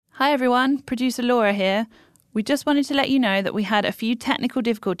Hi everyone, producer Laura here. We just wanted to let you know that we had a few technical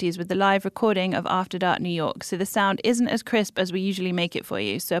difficulties with the live recording of After Dark New York, so the sound isn't as crisp as we usually make it for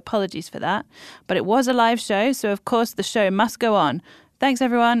you, so apologies for that. But it was a live show, so of course the show must go on. Thanks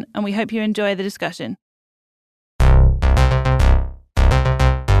everyone, and we hope you enjoy the discussion.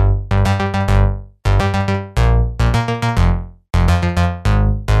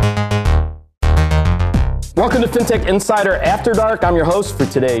 Welcome to FinTech Insider After Dark. I'm your host for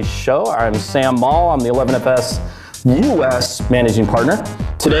today's show. I'm Sam Maul. I'm the 11FS US Managing Partner.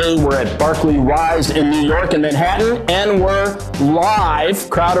 Today we're at Barclay Rise in New York and Manhattan, and we're live.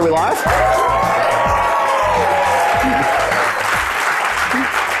 Crowd, are we live?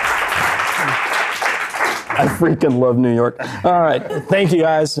 I freaking love New York. All right. Thank you,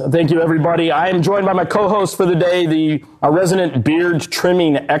 guys. Thank you, everybody. I am joined by my co-host for the day, our resident beard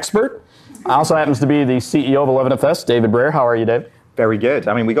trimming expert. Also happens to be the CEO of 11FS, David Breyer. How are you, Dave? Very good.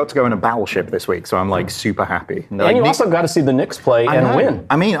 I mean, we got to go in a battleship this week, so I'm super happy. And you also got to see the Knicks play and win.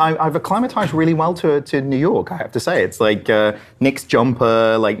 I mean, I've acclimatized really well to New York, I have to say. It's like Knicks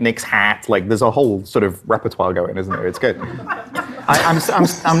jumper, like Knicks hat, like there's a whole sort of repertoire going, isn't there? It's good.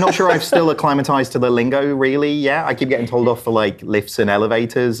 I'm not sure I've still acclimatized to the lingo really yet. I keep getting told off for like lifts and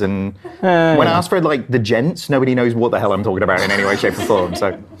elevators, and when I ask for like the gents, nobody knows what the hell I'm talking about in any way, shape, or form.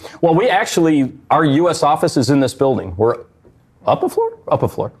 So, well, our U.S. office is in this building. We're up a floor? Up a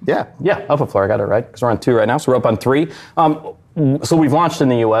floor. Yeah, up a floor. I got it right because we're on 2 right now, so we're up on 3. So we've launched in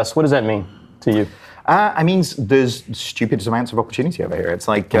the U.S. What does that mean to you? I mean, there's stupid amounts of opportunity over here. It's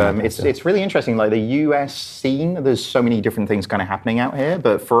like, it's really interesting. Like the US scene, there's so many different things kind of happening out here.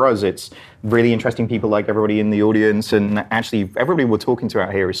 But for us, it's really interesting people like everybody in the audience. And actually, everybody we're talking to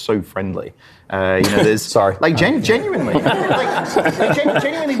out here is so friendly. There's... Sorry. Like, genuinely.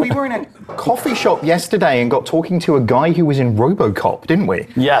 Genuinely, we were in a coffee shop yesterday and got talking to a guy who was in RoboCop, didn't we?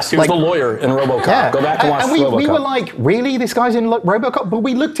 Yes, he was the lawyer in RoboCop. Yeah. Go back and watch RoboCop. We were like, really? This guy's in RoboCop? But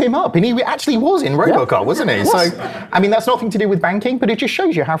we looked him up, and he actually was in RoboCop, wasn't he? Yes. So, I mean, that's nothing to do with banking, but it just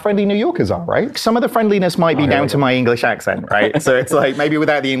shows you how friendly New Yorkers are, right? Some of the friendliness might be down to my English accent, right? So it's like, maybe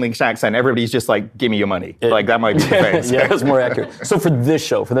without the English accent, everybody's just like, give me your money. Like, that might be the case. Yeah, that's more accurate. So for this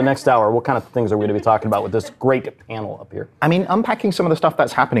show, for the next hour, what kind of things are we going to be talking about with this great panel up here? I mean, unpacking some of the stuff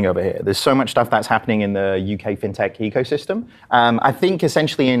that's happening over here. There's so much stuff that's happening in the UK fintech ecosystem. I think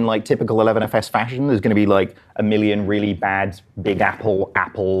essentially in like typical 11FS fashion, there's going to be like a million really bad Big Apple,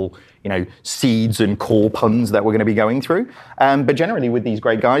 seeds and core puns that we're going to be going through. But generally with these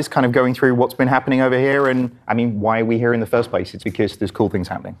great guys kind of going through what's been happening over here, and I mean, why are we here in the first place? It's because there's cool things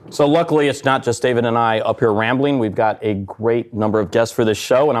happening. So luckily it's not just David and I up here rambling. We've got a great number of guests for this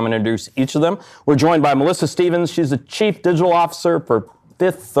show, and I'm going to introduce each of them. We're joined by Melissa Stevens. She's the Chief Digital Officer for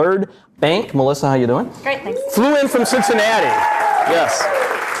Fifth Third Bank. Melissa, how you doing? Great, thanks. Flew in from Cincinnati. Yes.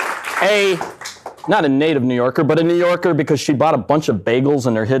 Not a native New Yorker, but a New Yorker because she bought a bunch of bagels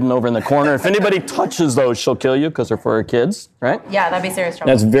and they're hidden over in the corner. If anybody touches those, she'll kill you because they're for her kids, right? Yeah, that'd be serious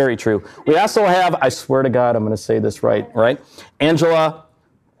trouble. That's very true. We also have, I swear to God, I'm going to say this right? Angela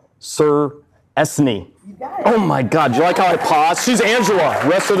Sir Esney. Oh my God, do you like how I paused? She's Angela,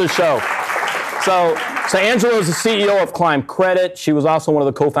 rest of the show. So Angela is the CEO of Climb Credit. She was also one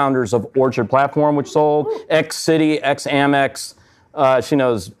of the co-founders of Orchard Platform, which sold X-City, X-Amex. She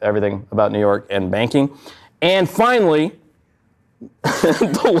knows everything about New York and banking. And finally,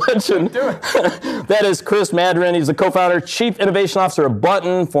 the legend, that is Chris Madron. He's the co-founder, Chief Innovation Officer of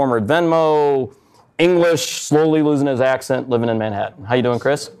Button, former Venmo, English, slowly losing his accent, living in Manhattan. How you doing,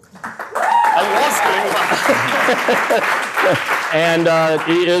 Chris? And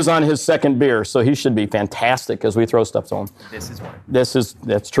he is on his second beer, so he should be fantastic as we throw stuff to him.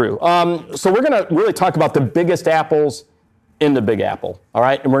 That's true. So we're going to really talk about the biggest apples in the Big Apple, all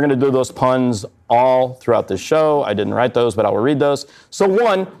right? And we're going to do those puns all throughout the show. I didn't write those, but I will read those. So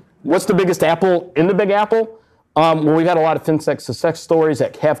one, what's the biggest apple in the Big Apple? Well, we've had a lot of fintech success stories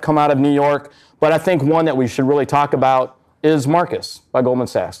that have come out of New York, but I think one that we should really talk about is Marcus by Goldman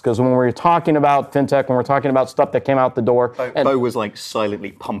Sachs. Because when we're talking about fintech, when we're talking about stuff that came out the door... Bo was like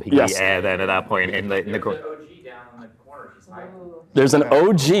silently pumping the air then at that point in the corner. There's an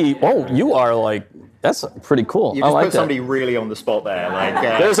OG. Oh, you are like... That's pretty cool. You just put somebody really on the spot there. Like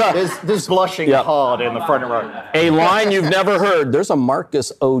there's blushing hard in the front row. A line you've never heard. There's a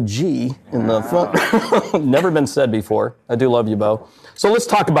Marcus OG in the front. Never been said before. I do love you, Bo. So let's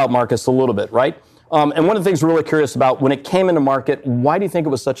talk about Marcus a little bit, right? And one of the things we're really curious about, when it came into market, why do you think it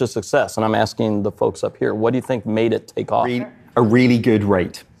was such a success? And I'm asking the folks up here, what do you think made it take off? A really good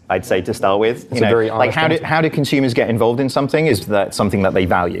rate. I'd say, to start with. It's very like how do consumers get involved in something? Is that something that they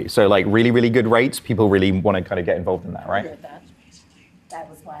value? So like really, really good rates, people really want to kind of get involved in that, right? That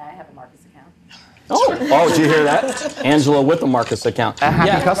was why I have a Marcus account. Oh, did you hear that? Angela with the Marcus account. A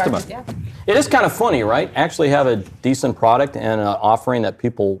happy customer. Yeah. It is kind of funny, right? Actually have a decent product and an offering that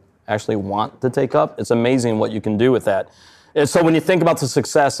people actually want to take up. It's amazing what you can do with that. And so when you think about the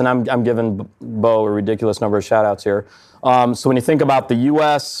success, and I'm giving Bo a ridiculous number of shout outs here. So when you think about the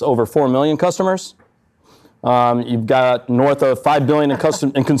US, over 4 million customers, you've got north of $5 billion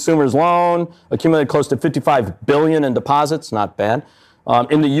in consumers loan, accumulated close to $55 billion in deposits, not bad.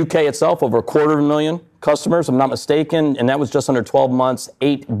 In the UK itself, over 250,000 customers, if I'm not mistaken, and that was just under 12 months,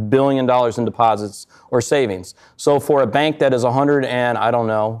 $8 billion in deposits or savings. So for a bank that is 100 and I don't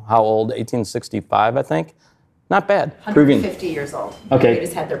know how old, 1865, I think, not bad. 150 years old. Okay. They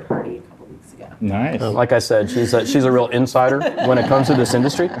just had their party a couple weeks ago. Nice. Like I said, she's a real insider when it comes to this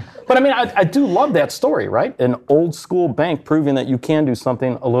industry. But I mean, I do love that story, right? An old school bank proving that you can do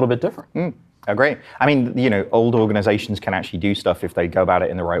something a little bit different. Great. I mean, old organizations can actually do stuff if they go about it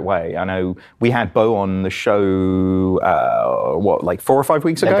in the right way. I know we had Bo on the show, like 4 or 5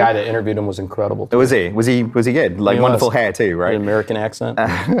 weeks ago? That guy that interviewed him was incredible. Was he? Was he good? Like wonderful hair too, right? The American accent.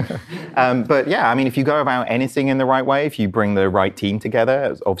 But yeah, I mean, if you go about anything in the right way, if you bring the right team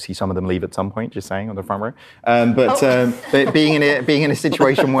together, obviously some of them leave at some point, just saying, on the front row. But being in a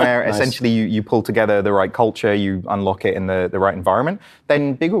situation where Nice. essentially you pull together the right culture, you unlock it in the right environment,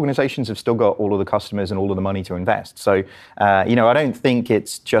 then big organizations have still got all of the customers and all of the money to invest. So, I don't think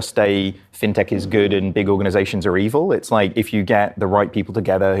it's just a fintech is good and big organizations are evil. It's like if you get the right people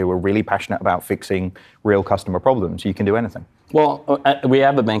together who are really passionate about fixing real customer problems, you can do anything. Well, we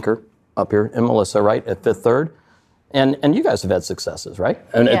have a banker up here, and Melissa, right, at Fifth Third. And you guys have had successes, right?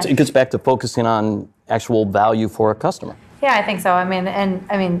 And Yeah. it gets back to focusing on actual value for a customer. Yeah, I think so.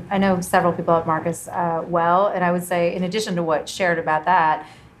 I know several people at Marcus well, and I would say, in addition to what shared about that,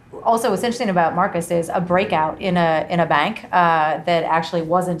 also what's interesting about Marcus is a breakout in a bank that actually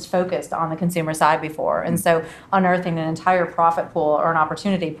wasn't focused on the consumer side before, and so unearthing an entire profit pool or an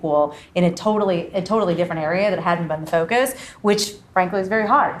opportunity pool in a totally different area that hadn't been the focus, which frankly is very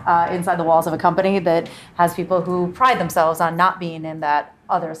hard inside the walls of a company that has people who pride themselves on not being in that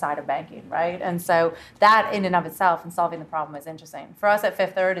other side of banking, right? And so that in and of itself and solving the problem is interesting. For us at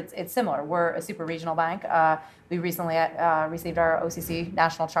Fifth Third, it's similar. We're a super regional bank. We recently received our OCC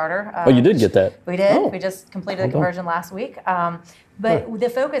national charter. Oh, you did get that? We did. Oh. We just completed the conversion last week. But the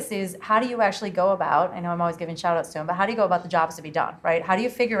focus is, how do you actually go about, I know I'm always giving shout outs to him, but how do you go about the jobs to be done, right? How do you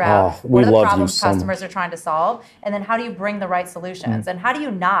figure out what are the problems customers are trying to solve? And then how do you bring the right solutions? And how do you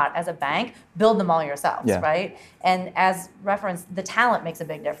not, as a bank, build them all yourselves, right? And as referenced, the talent makes a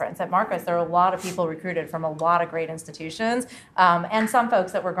big difference. At Marcus, there are a lot of people recruited from a lot of great institutions, and some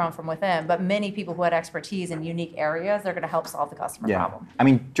folks that were grown from within, but many people who had expertise in unique areas, they're going to help solve the customer problem. I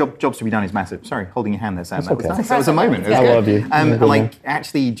mean, jobs to be done is massive. Sorry, holding your hand there, Sam. That okay. was nice. That was a moment. It was I good. love you. Like,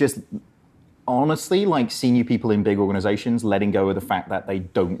 actually, just honestly, like senior people in big organizations letting go of the fact that they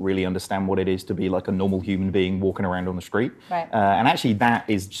don't really understand what it is to be like a normal human being walking around on the street. Right. And actually, that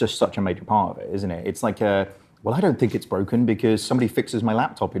is just such a major part of it, isn't it? It's like well, I don't think it's broken because somebody fixes my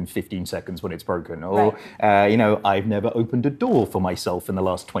laptop in 15 seconds when it's broken. Or, I've never opened a door for myself in the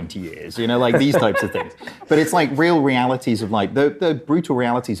last 20 years. Like these types of things. But it's like real realities of like the brutal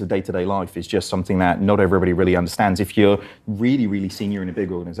realities of day-to-day life is just something that not everybody really understands if you're really, really senior in a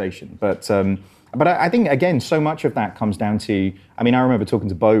big organization. But I think, again, so much of that comes down to, I remember talking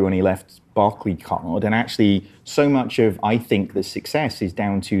to Bo when he left Barclaycard, and actually so much of, I think, the success is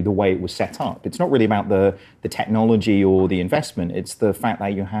down to the way it was set up. It's not really about the technology or the investment. It's the fact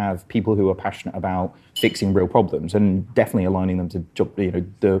that you have people who are passionate about fixing real problems and definitely aligning them to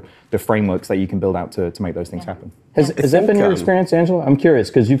the frameworks that you can build out to make those things happen. Has that been your experience, Angela? I'm curious,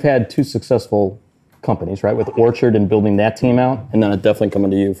 because you've had 2 successful companies, right, with Orchard and building that team out, and then it definitely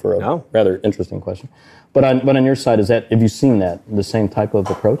coming to you for a rather interesting question. But on your side, have you seen the same type of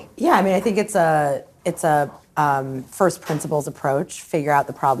approach? Yeah, I think it's a first principles approach. Figure out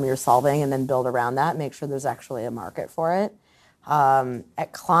the problem you're solving, and then build around that. Make sure there's actually a market for it.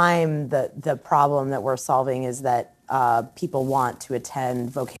 At Climb, the problem that we're solving is that people want to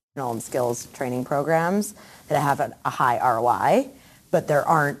attend vocational and skills training programs that have a high ROI, but there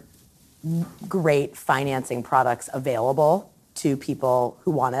aren't great financing products available to people who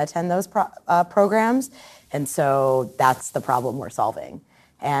want to attend those programs. And so that's the problem we're solving.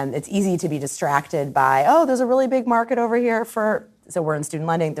 And it's easy to be distracted by, there's a really big market over here so we're in student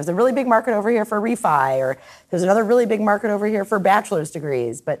lending, there's a really big market over here for refi, or there's another really big market over here for bachelor's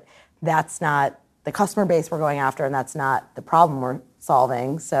degrees. But that's not the customer base we're going after, and that's not the problem we're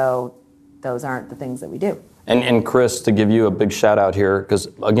solving. So those aren't the things that we do. And Chris, to give you a big shout out here, because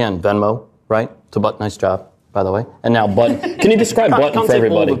again, Venmo, right? Nice job. by the way. And now Button. Can you describe Button Can't for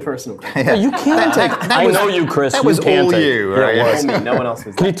take all everybody? the personal credit. Yeah, you can't take. I know you, Chris. That you was can't all take- you, Yeah, right? it was. All me, no one else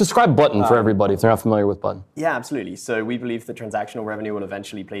was Can you there. describe Button for everybody if they're not familiar with Button? Yeah, absolutely. So we believe that transactional revenue will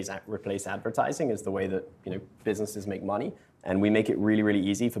eventually replace advertising as the way that businesses make money, and we make it really, really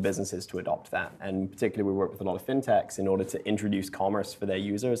easy for businesses to adopt that. And particularly, we work with a lot of fintechs in order to introduce commerce for their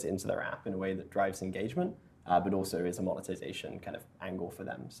users into their app in a way that drives engagement, but also is a monetization kind of angle for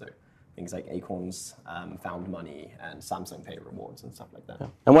them. So things like Acorns, Found Money, and Samsung Pay rewards and stuff like that.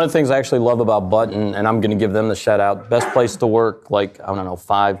 And one of the things I actually love about Button, and I'm going to give them the shout out, best place to work, like, I don't know,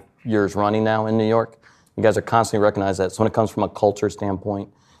 5 years running now in New York. You guys are constantly recognized that. So when it comes from a culture standpoint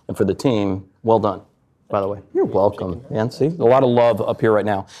and for the team, well done, by the way. You're welcome, man. See, a lot of love up here right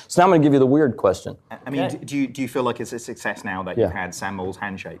now. So now I'm going to give you the weird question. I mean, do you feel like it's a success now that you've had Sam Moll's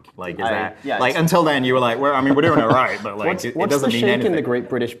handshake? Like, is that yeah, like until then you were like, well, I mean, we're doing it right, but like, it What's doesn't the mean shake anything. in the Great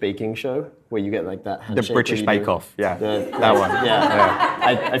British Baking Show where you get like that handshake? The British where you Bake do Off, yeah, that one.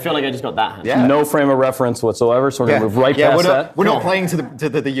 Yeah, I feel like I just got that handshake. Yeah. No frame of reference whatsoever, so we're going to move right past that. We're not playing to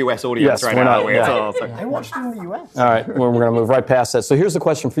the US audience Yes, right we're now. not, are we? yeah. It's all- I watched it in the US. All right, we're going to move right past that. So here's the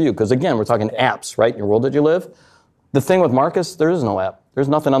question for you, because again, we're talking apps, right? In your world that you live. The thing with Marcus, there is no app. There's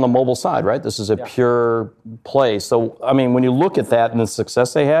nothing on the mobile side, right? This is a pure play. So, I mean, when you look at that and the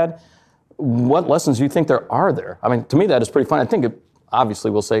success they had, what lessons do you think there are there? I mean, to me, that is pretty fun. I think it, obviously,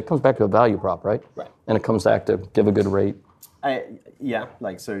 we'll say it comes back to a value prop, right? Right. And it comes back to give a good rate.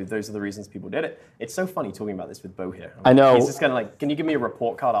 So those are the reasons people did it. It's so funny talking about this with Bo here. I know. He's just kind of like, can you give me a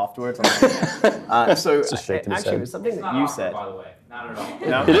report card afterwards? So a shake in his actually, head. it was something that you said. By the way, not at all.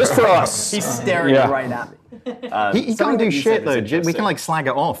 No? It is for us. He's staring Yeah. right at me. He Something can't do that you shit said though. is We can interesting. like slag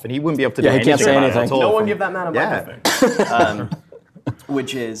it off, and he wouldn't be able to. Yeah, do he can't say about it anything. at all. No one give that man a Yeah. microphone.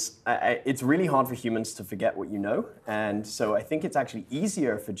 Which is, it's really hard for humans to forget what you know. And so I think it's actually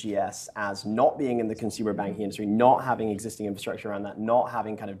easier for GS as not being in the consumer banking industry, not having existing infrastructure around that, not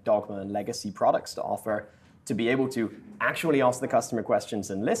having kind of dogma and legacy products to offer, to be able to actually ask the customer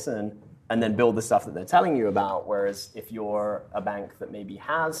questions and listen, and then build the stuff that they're telling you about. Whereas if you're a bank that maybe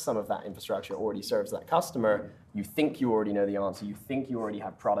has some of that infrastructure, already serves that customer, you think you already know the answer, you think you already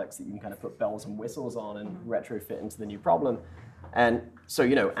have products that you can kind of put bells and whistles on and retrofit into the new problem. And so,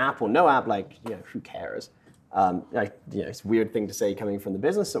 app or no app, who cares? It's a weird thing to say coming from the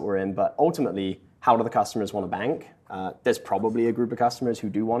business that we're in, but ultimately, how do the customers want a bank? There's probably a group of customers who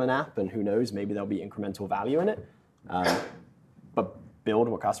do want an app, and who knows, maybe there'll be incremental value in it. But build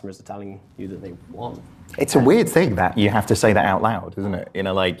what customers are telling you that they want. It's a weird thing that you have to say that out loud, isn't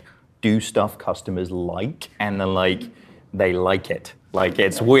it? Do stuff customers like, and then they like it.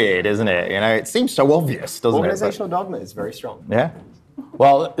 It's weird, isn't it? It seems so obvious, doesn't it? Organizational dogma is very strong. Yeah.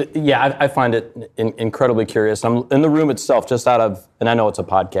 Well, yeah, I find it incredibly curious. I'm in the room itself, just out of, and I know it's a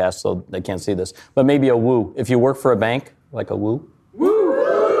podcast, so they can't see this, but maybe a woo. If you work for a bank, like a woo.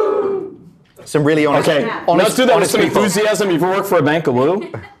 Some really honest. Okay, let's do that with some enthusiasm. If you work for a bank, a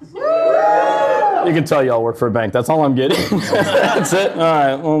woo. You can tell y'all work for a bank. That's all I'm getting. That's it. All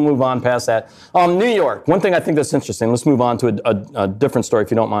right, we'll move on past that. New York. One thing I think that's interesting. Let's move on to a different story,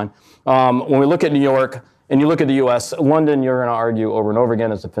 if you don't mind. When we look at New York and you look at the U.S., London, you're going to argue over and over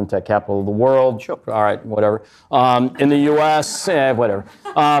again as the fintech capital of the world. Sure. All right, whatever. In the U.S., whatever.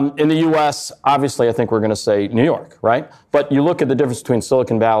 In the U.S., obviously, I think we're going to say New York, right? But you look at the difference between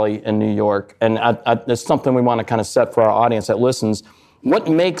Silicon Valley and New York, and it's something we want to kind of set for our audience that listens. What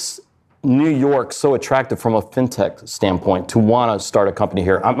makes New York so attractive from a fintech standpoint to want to start a company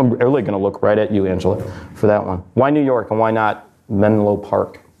here? I'm really going to look right at you, Angela, for that one. Why New York and why not Menlo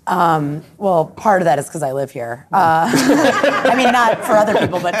Park? Well, part of that is because I live here. I mean, not for other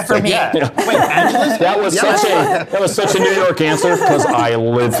people, but for me. Yeah. Wait, that was such a New York answer because I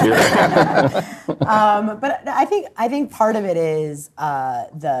live here. But I think part of it is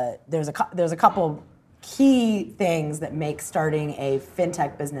there's a couple key things that make starting a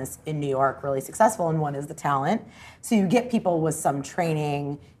fintech business in New York really successful, and one is the talent. So you get people with some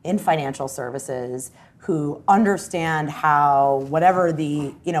training in financial services who understand how whatever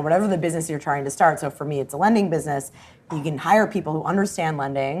the business you're trying to start. So for me, it's a lending business. You can hire people who understand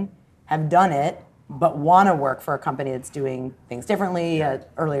lending, have done it, but want to work for a company that's doing things differently, an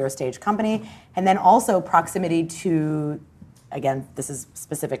earlier stage company, and then also proximity to, again, this is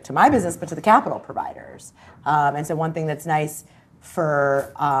specific to my business, but to the capital providers. And so one thing that's nice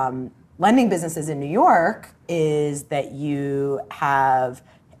for lending businesses in New York is that you have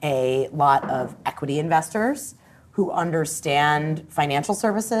a lot of equity investors who understand financial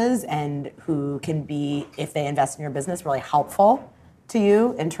services and who can be, if they invest in your business, really helpful to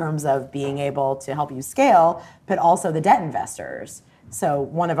you in terms of being able to help you scale, but also the debt investors So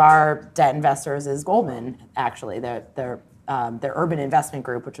one of our debt investors is Goldman, actually. Their urban investment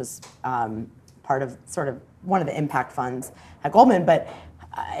group, which was part of sort of one of the impact funds at Goldman. But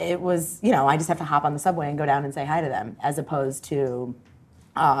it was, I just have to hop on the subway and go down and say hi to them, as opposed to,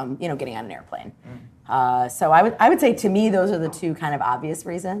 getting on an airplane. So I would say, to me, those are the two kind of obvious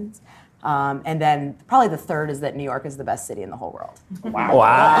reasons. And then probably the third is that New York is the best city in the whole world. Wow.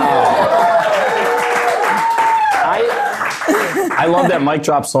 I love that mic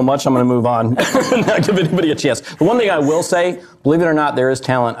drop so much, I'm going to move on. Not give anybody a chance. The one thing I will say, believe it or not, there is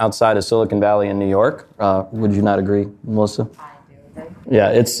talent outside of Silicon Valley in New York. Would you not agree, Melissa? I do. Yeah,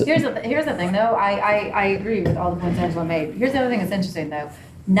 it's... Here's the thing, though. I agree with all the points Angela made. Here's the other thing that's interesting, though.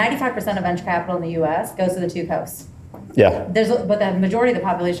 95% of venture capital in the U.S. goes to the two coasts. Yeah. But the majority of the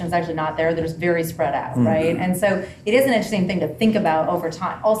population is actually not there. They're just very spread out, right? And so it is an interesting thing to think about over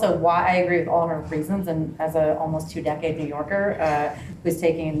time. Also, why I agree with all her reasons, and as a almost 2-decade New Yorker who's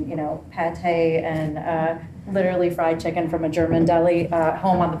taking, pate and literally fried chicken from a German deli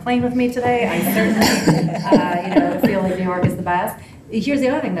home on the plane with me today, I certainly, feel like New York is the best. Here's the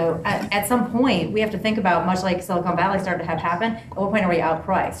other thing, though. At some point, we have to think about, much like Silicon Valley started to have happen, at what point are we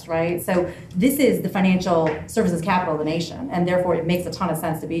outpriced, right? So this is the financial services capital of the nation, and therefore it makes a ton of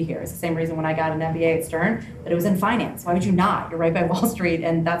sense to be here. It's the same reason when I got an MBA at Stern, that it was in finance. Why would you not? You're right by Wall Street,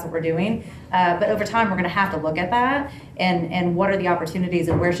 and that's what we're doing. But over time, we're going to have to look at that, and what are the opportunities,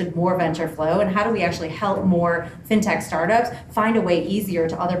 and where should more venture flow, and how do we actually help more fintech startups find a way easier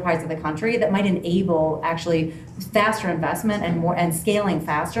to other parts of the country that might enable actually faster investment and scaling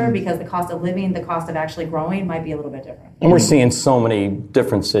faster, because the cost of living, the cost of actually growing might be a little bit different. And we're seeing so many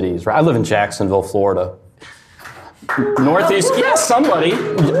different cities, right? I live in Jacksonville, Florida. Northeast, yeah, somebody.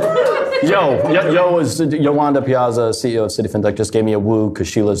 Yo is Yolanda Piazza, CEO of City FinTech, just gave me a woo because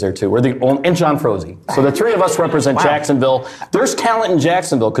she lives there too. And John Froese. So the three of us represent Jacksonville. There's talent in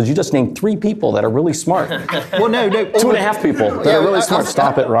Jacksonville because you just named 3 people that are really smart. Well, no. 2.5 people that are really smart.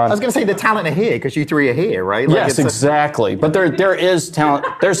 Stop it, Ron. I was going to say the talent are here because you 3 are here, right? Yes, exactly. But there is talent.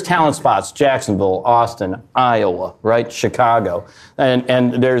 There's talent spots. Jacksonville, Austin, Iowa, right? Chicago,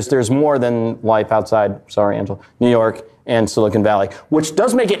 and there's more than life outside. Sorry, Angela. New York and Silicon Valley, which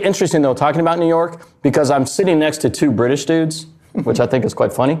does make it interesting, though, talking about New York, because I'm sitting next to 2 British dudes, which I think is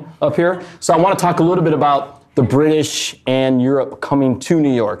quite funny up here. So I want to talk a little bit about the British and Europe coming to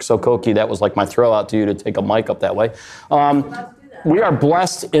New York. So, Koki, that was like my throw out to you to take a mic up that way. We are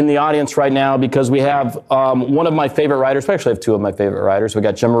blessed in the audience right now because we have one of my favorite writers. We actually have 2 of my favorite writers. We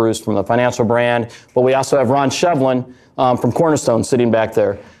got Jim Marous from the Financial Brand, but we also have Ron Shevlin from Cornerstone sitting back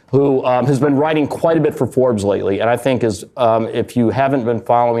there, who has been writing quite a bit for Forbes lately. And I think if you haven't been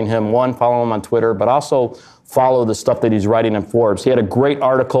following him, follow him on Twitter, but also follow the stuff that he's writing in Forbes. He had a great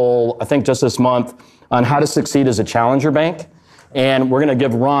article, I think just this month, on how to succeed as a challenger bank. And we're gonna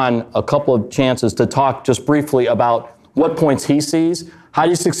give Ron a couple of chances to talk just briefly about what points he sees. How do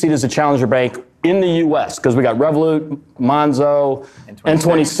you succeed as a challenger bank in the US? Because we got Revolut, Monzo,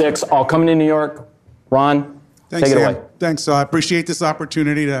 N26 all coming to New York. Ron, Thanks, take it Sam. away. Thanks. I appreciate this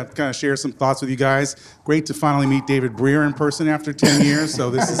opportunity to kind of share some thoughts with you guys. Great to finally meet David Breer in person after 10 years. So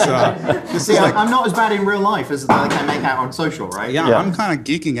this is like, I'm not as bad in real life as I can make out on social, right? yeah, I'm kind of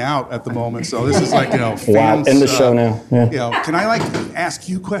geeking out at the moment. So this is like, fans. Wow, end the show now. Yeah. Can I ask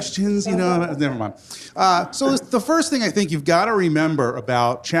you questions? Never mind. So the first thing I think you've got to remember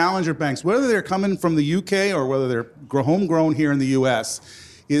about challenger banks, whether they're coming from the UK or whether they're homegrown here in the US,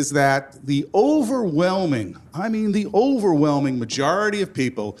 is that the overwhelming majority of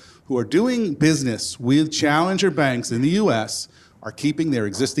people who are doing business with challenger banks in the US are keeping their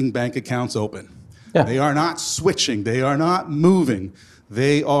existing bank accounts open. Yeah. They are not switching. They are not moving.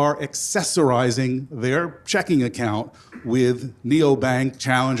 They are accessorizing their checking account with neobank,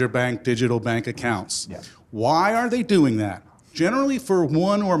 challenger bank, digital bank accounts. Yeah. Why are they doing that? Generally for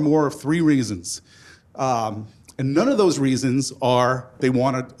one or more of 3 reasons. And none of those reasons are they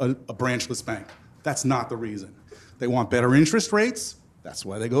want a branchless bank. That's not the reason. They want better interest rates. That's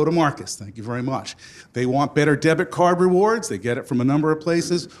why they go to Marcus. Thank you very much. They want better debit card rewards. They get it from a number of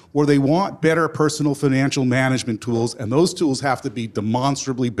places. Or they want better personal financial management tools, and those tools have to be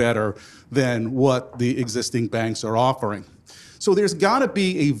demonstrably better than what the existing banks are offering. So there's got to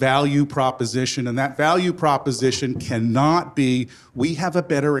be a value proposition, and that value proposition cannot be, we have a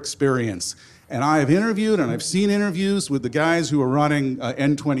better experience. And I have interviewed and I've seen interviews with the guys who are running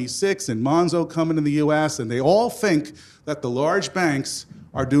N26 and Monzo coming to the US, and they all think that the large banks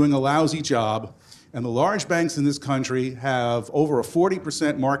are doing a lousy job. And the large banks in this country have over a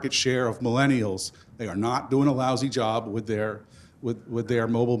 40% market share of millennials. They are not doing a lousy job with their with their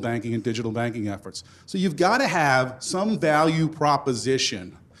mobile banking and digital banking efforts. So you've got to have some value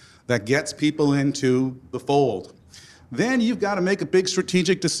proposition that gets people into the fold. Then you've got to make a big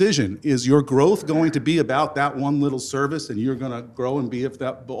strategic decision. Is your growth going to be about that one little service and you're going to grow and be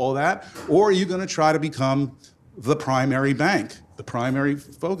all that? Or are you going to try to become the primary bank, the primary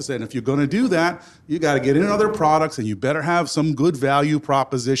focus? And if you're going to do that, you got to get in other products and you better have some good value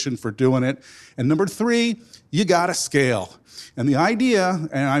proposition for doing it. And number 3, you got to scale. And the idea,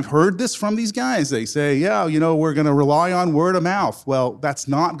 and I've heard this from these guys, they say, yeah, we're going to rely on word of mouth. Well, that's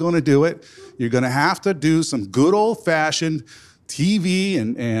not going to do it. You're going to have to do some good old-fashioned TV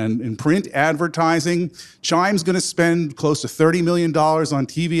and print advertising. Chime's going to spend close to $30 million on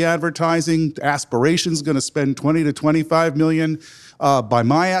TV advertising. Aspiration's going to spend $20 to $25 million. By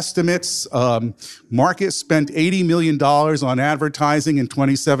my estimates, Marcus spent $80 million on advertising in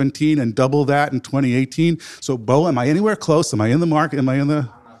 2017 and double that in 2018. So, Bo, am I anywhere close? Am I in the market? Am I in the...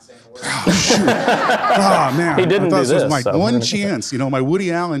 Oh, shoot. Oh, man. He didn't I thought do this was this, my so one chance, my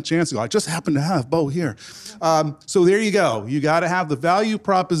Woody Allen chance. I just happen to have Bo here. So there you go. You got to have the value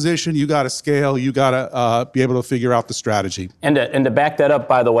proposition. You got to scale. You got to be able to figure out the strategy. And to back that up,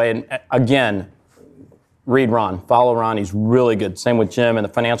 by the way, and again, read Ron, follow Ron. He's really good. Same with Jim and the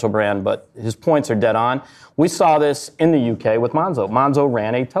financial brand, but his points are dead on. We saw this in the UK with Monzo. Monzo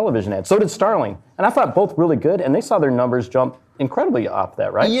ran a television ad. So did Starling. And I thought both really good, and they saw their numbers jump incredibly off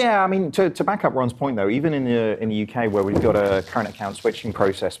that, right? Yeah, I mean, to back up Ron's point, though, even in the UK where we've got a current account switching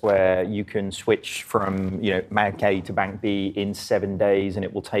process where you can switch from, Bank A to Bank B in 7 days, and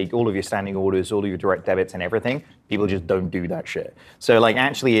it will take all of your standing orders, all of your direct debits and everything, people just don't do that shit. So,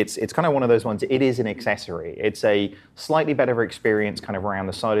 actually, it's kind of one of those ones, it is an accessory. It's a slightly better experience kind of around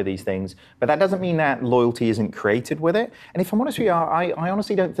the side of these things, but that doesn't mean that loyalty isn't created with it. And if I'm honest with you, I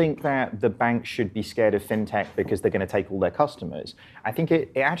honestly don't think that the bank should be scared of fintech because they're going to take all their customers. I think it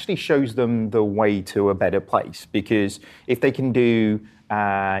actually shows them the way to a better place, because if they can do,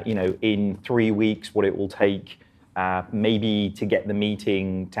 in 3 weeks what it will take maybe to get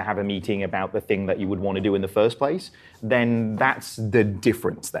to have a meeting about the thing that you would want to do in the first place, then that's the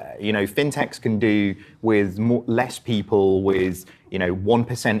difference there. Fintechs can do with less people, with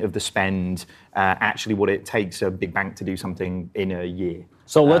 1% of the spend, actually what it takes a big bank to do something in a year.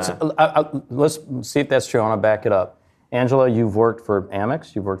 So let's see if that's true. I want to back it up. Angela, you've worked for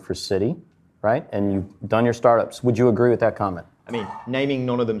Amex, you've worked for Citi, right? And you've done your startups. Would you agree with that comment? I mean, naming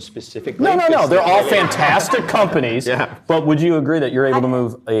none of them specifically. No. They're all fantastic companies. Yeah. But would you agree that you're able to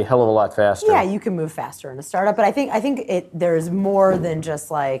move a hell of a lot faster? Yeah, you can move faster in a startup. But I think there's more than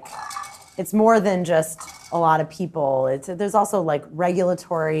just it's more than just a lot of people. There's also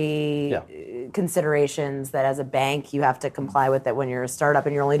regulatory considerations that as a bank you have to comply with, that when you're a startup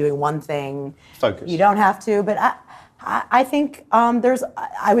and you're only doing one thing. Focus. You don't have to. But I think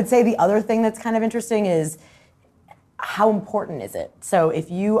I would say the other thing that's kind of interesting is how important is it? So if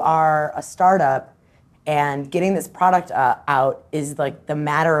you are a startup and getting this product out is the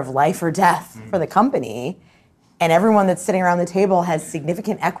matter of life or death for the company, and everyone that's sitting around the table has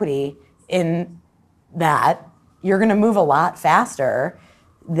significant equity in that, you're going to move a lot faster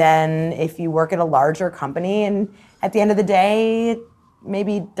than if you work at a larger company, and at the end of the day,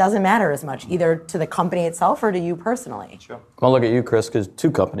 maybe doesn't matter as much, either to the company itself or to you personally. Sure. Well, look at you, Chris, because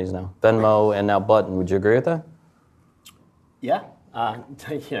 2 companies now, Venmo and now Button. Would you agree with that? Yeah, on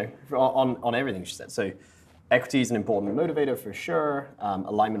everything she said. So equity is an important motivator for sure.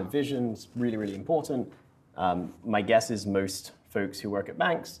 Alignment of vision is really, really important. My guess is most folks who work at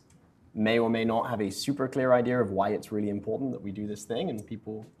banks may or may not have a super clear idea of why it's really important that we do this thing, and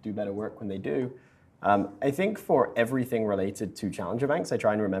people do better work when they do. I think for everything related to challenger banks, I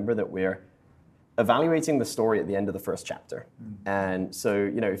try and remember that we're evaluating the story at the end of the first chapter. And so,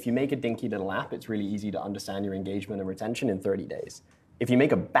 if you make a dinky little app, it's really easy to understand your engagement and retention in 30 days. If you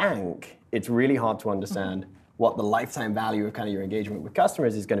make a bank, it's really hard to understand what the lifetime value of kind of your engagement with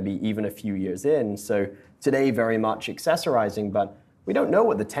customers is going to be even a few years in. So today, very much accessorizing, but we don't know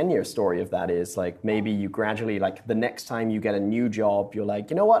what the 10-year story of that is. Maybe you gradually, the next time you get a new job, you're like,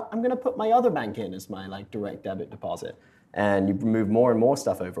 you know what, I'm going to put my other bank in as my direct debit deposit. And you move more and more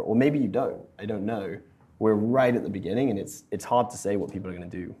stuff over. Or maybe you don't. I don't know. We're right at the beginning, and it's hard to say what people are going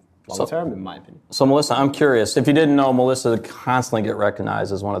to do long term, in my opinion. So, Melissa, I'm curious. If you didn't know, Melissa constantly get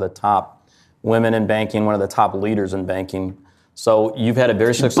recognized as one of the top women in banking, one of the top leaders in banking. So you've had a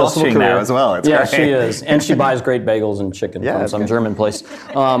very successful career now as well. It's great. She is. And she buys great bagels and chicken from some German place,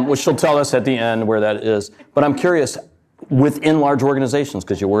 which she'll tell us at the end where that is. But I'm curious, within large organizations,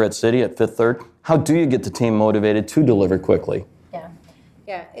 because you were at Citi, at Fifth Third, how do you get the team motivated to deliver quickly?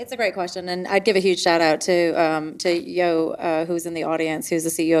 Yeah, it's a great question, and I'd give a huge shout out to Yo, who's in the audience, who's the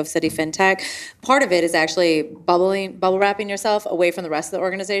CEO of City FinTech. Part of it is actually bubble wrapping yourself away from the rest of the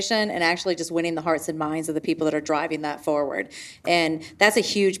organization, and actually just winning the hearts and minds of the people that are driving that forward. And that's a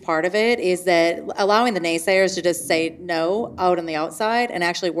huge part of it, is that allowing the naysayers to just say no out on the outside, and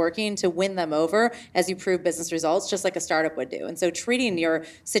actually working to win them over as you prove business results, just like a startup would do. And so treating your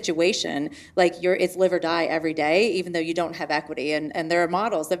situation like it's live or die every day, even though you don't have equity. And there are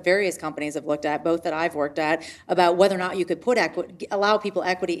models that various companies have looked at, both that I've worked at, about whether or not you could put allow people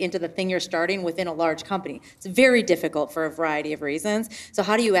equity into the thing you're starting within a large company. It's very difficult for a variety of reasons. So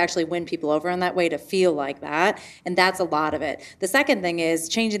how do you actually win people over in that way to feel like that? And that's a lot of it. The second thing is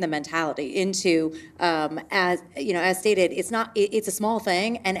changing the mentality into, as stated, it's a small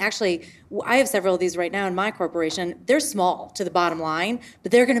thing. And actually, I have several of these right now in my corporation. They're small to the bottom line,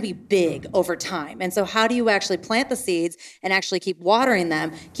 but they're going to be big over time. And so how do you actually plant the seeds and actually keep watering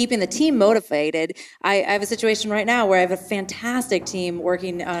them, keeping the team motivated? I have a situation right now where I have a fantastic team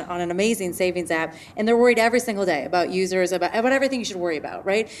working on an amazing savings app, and they're worried every single day about users, about everything you should worry about,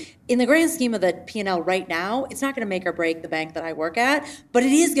 right? In the grand scheme of the P&L right now, it's not going to make or break the bank that I work at, but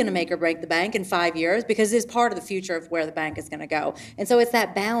it is going to make or break the bank in 5 years, because it is part of the future of where the bank is going to go. And so it's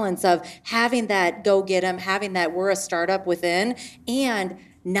that balance of having that go get 'em, having that we're a startup within, and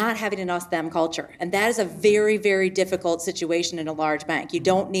not having an us-them culture. And that is a very, very difficult situation in a large bank. You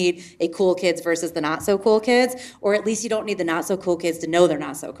don't need a cool kids versus the not-so-cool kids, or at least you don't need the not-so-cool kids to know they're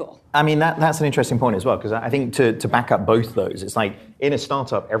not so cool. I mean, that's an interesting point as well, because I think to back up both those, it's like in a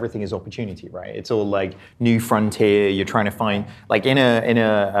startup, everything is opportunity, right? It's all like new frontier. You're trying to find, like in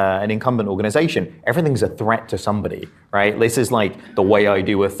an incumbent organization, everything's a threat to somebody, right? This is like the way I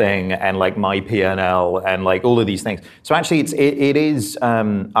do a thing, and like my P&L, and like all of these things. So actually, it is.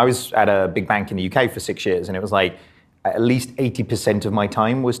 I was at a big bank in the UK for 6 years, and it was like at least 80% of my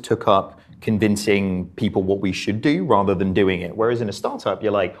time was took up convincing people what we should do rather than doing it. Whereas in a startup,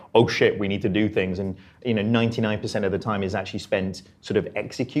 you're like, oh shit, we need to do things. And 99% of the time is actually spent sort of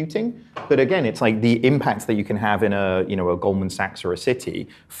executing. But again, it's like the impact that you can have in a Goldman Sachs or a Citi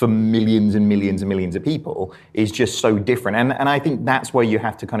for millions and millions and millions of people is just so different. And I think that's where you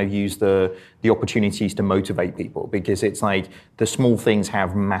have to kind of use the opportunities to motivate people, because it's like the small things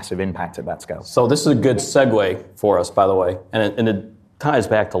have massive impact at that scale. So this is a good segue for us, by the way. And it ties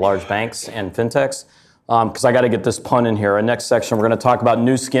back to large banks and fintechs, because I got to get this pun in here. Our next section, we're going to talk about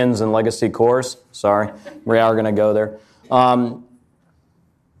new skins and legacy cores. Sorry, we are going to go there.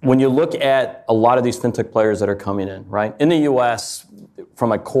 When you look at a lot of these fintech players that are coming in, right? In the U.S.,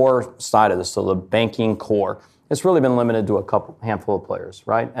 from a core side of this, so the banking core, it's really been limited to handful of players,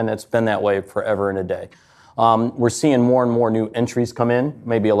 right? And it's been that way forever and a day. We're seeing more and more new entries come in.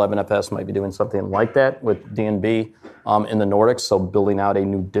 Maybe 11FS might be doing something like that with DNB in the Nordics, so building out a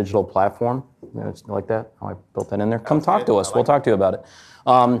new digital platform. It's like that, how I built that in there. Come talk to us. We'll talk to you about it.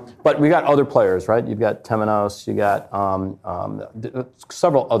 But we got other players, right? You've got Temenos, you got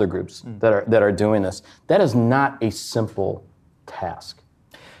several other groups that are doing this. That is not a simple task.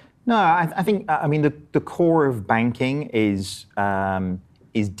 No, I think, the core of banking is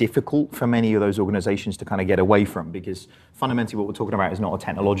difficult for many of those organizations to kind of get away from, because fundamentally what we're talking about is not a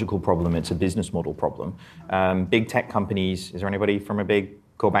technological problem, it's a business model problem. Big tech companies, is there anybody from a big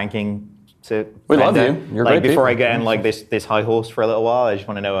core banking we love you. You're like great before people. I get in like this high horse for a little while, I just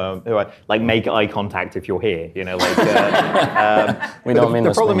want to know who I like. Make eye contact if you're here. We don't mean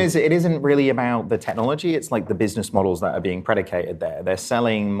the problem is it isn't really about the technology. It's like the business models that are being predicated there. They're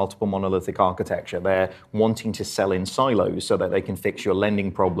selling multiple monolithic architecture. They're wanting to sell in silos so that they can fix your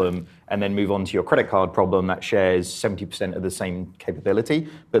lending problem and then move on to your credit card problem that shares 70% of the same capability,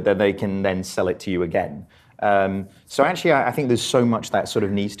 but then they can then sell it to you again. So actually, I think there's so much that sort of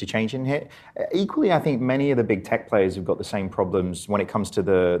needs to change in here. Equally, I think many of the big tech players have got the same problems when it comes to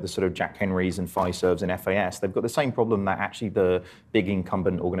the sort of Jack Henrys and Fiservs and FAS. They've got the same problem that actually the big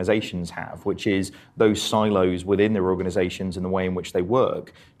incumbent organizations have, which is those silos within their organizations and the way in which they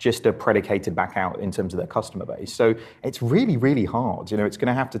work just are predicated back out in terms of their customer base. So it's really, really hard. It's going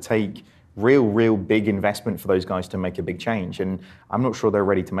to have to take real big investment for those guys to make a big change. And I'm not sure they're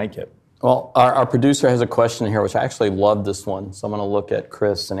ready to make it. Well, our producer has a question here, which I actually love this one. So I'm going to look at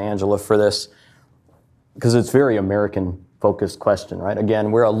Chris and Angela for this, because it's very American-focused question, right?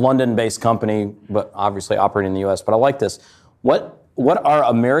 Again, we're a London-based company, but obviously operating in the U.S. But I like this. What are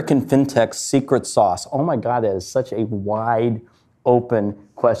American fintech's secret sauce? Oh my God, that is such a wide open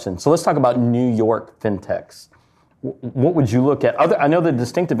question. So let's talk about New York fintechs. What would you look at? I know the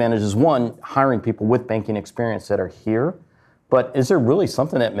distinct advantage is, one, hiring people with banking experience that are here. But is there really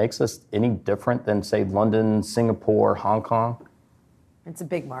something that makes us any different than, say, London, Singapore, Hong Kong? It's a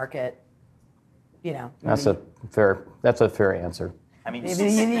big market. You know. That's a fair answer. I mean,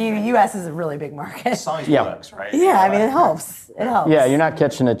 The U.S. is a really big market. size Yeah. works, right? Yeah, I mean, it helps. It helps. Yeah, you're not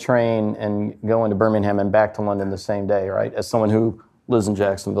catching a train and going to Birmingham and back to London the same day, right? As someone who lives in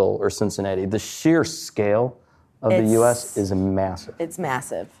Jacksonville or Cincinnati, the sheer scale of the U.S. is massive. It's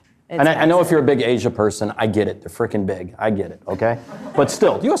massive. And I know if you're a big Asia person, I get it. They're freaking big. I get it, okay? But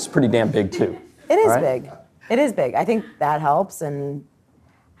still, the U.S. is pretty damn big, too. It is right? big. It is big. I think that helps. And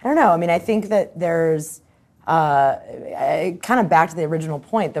I don't know. I mean, I think that there's kind of back to the original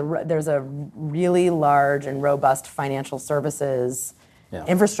point, there's a really large and robust financial services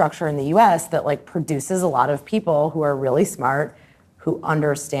infrastructure in the U.S. that like produces a lot of people who are really smart, who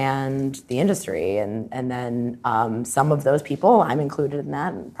understand the industry, and then some of those people, I'm included in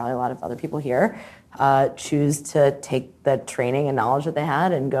that, and probably a lot of other people here, choose to take the training and knowledge that they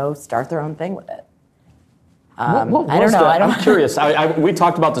had and go start their own thing with it. I don't know. I'm curious. We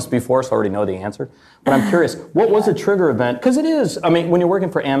talked about this before, so I already know the answer. But I'm curious, what was a trigger event? Because it is, I mean, when you're working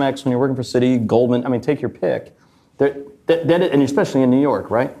for Amex, when you're working for Citi, Goldman, I mean, take your pick. And especially in New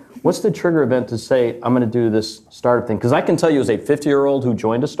York, right? What's the trigger event to say, I'm going to do this startup thing? Because I can tell you as a 50-year-old who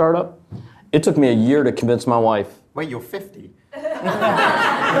joined a startup, it took me a year to convince my wife. Wait, you're 50?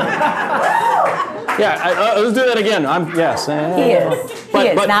 Yeah, let's do that again. He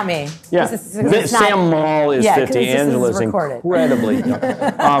is, not me. Yeah, Sam Maul is 50. Angela's incredibly young.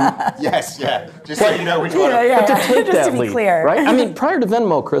 Yes, yeah. Just so you know which one. But to take Just that to be leap, clear. right? I mean, prior to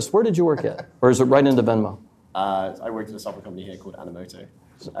Venmo, Chris, where did you work at? Or is it right into Venmo? I worked at a software company here called Animoto.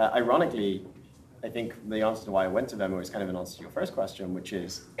 Ironically, I think the answer to why I went to Venmo is kind of an answer to your first question, which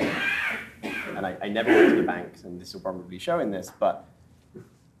is, and I never went to the banks, and this will probably show in this, but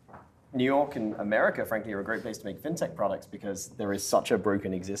New York and America, frankly, are a great place to make fintech products because there is such a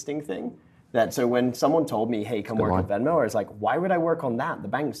broken existing thing that so when someone told me, hey, come work at Venmo, I was like, why would I work on that? The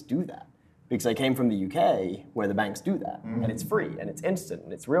banks do that. Because I came from the UK where the banks do that. And it's free and it's instant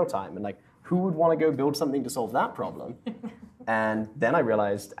and it's real time. And like, who would want to go build something to solve that problem? And then I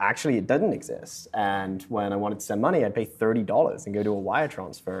realized actually it doesn't exist. And when I wanted to send money, I'd pay $30 and go do a wire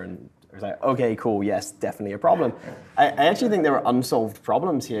transfer. And I was like, okay, cool, yes, definitely a problem. I actually think there are unsolved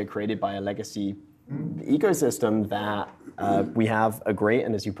problems here created by a legacy ecosystem that we have a great,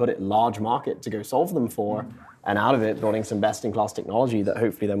 and as you put it, large market to go solve them for. And out of it, building some best-in-class technology that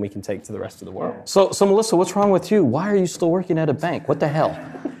hopefully then we can take to the rest of the world. So Melissa, what's wrong with you? Why are you still working at a bank? What the hell?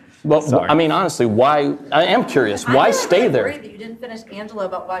 Well, I mean, honestly, why? I am curious. Why stay there? I'm worried that you didn't finish Angela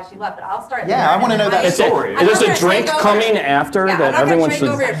about why she left, but I'll start. Yeah, I want to know that story. Is there a drink coming after that everyone should?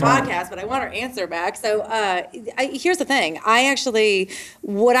 I'm not going to over your podcast, but I want her answer back. So here's the thing.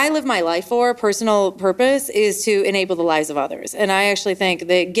 What I live my life for, personal purpose, is to enable the lives of others. And I actually think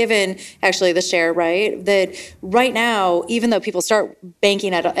that given actually the share, right, that right now, even though people start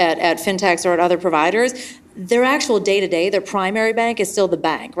banking at fintechs or at other providers, their actual day-to-day, their primary bank is still the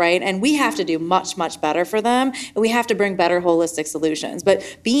bank, right? And we have to do much, much better for them. And we have to bring better holistic solutions.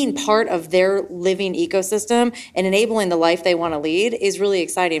 But being part of their living ecosystem and enabling the life they want to lead is really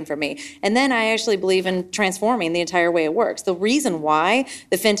exciting for me. And then I actually believe in transforming the entire way it works. The reason why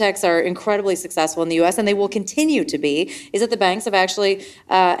the fintechs are incredibly successful in the U.S., and they will continue to be, is that the banks have actually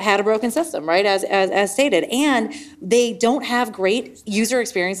had a broken system, right, as stated. And they don't have great user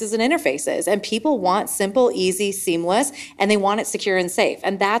experiences and interfaces. And people want simple, easy, seamless, and they want it secure and safe.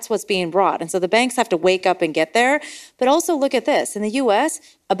 And that's what's being brought. And so the banks have to wake up and get there. But also look at this. In the US,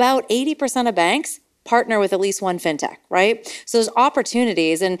 about 80% of banks partner with at least one fintech, right? So there's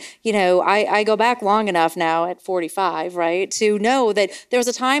opportunities. And, you know, I go back long enough now at 45, right, to know that there was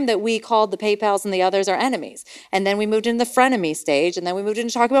a time that we called the PayPals and the others our enemies. And then we moved into the frenemy stage. And then we moved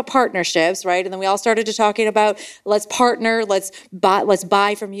into talking about partnerships, right? And then we all started to talking about let's partner, let's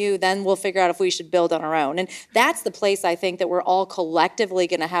buy from you. Then we'll figure out if we should build on our own. And that's the place I think that we're all collectively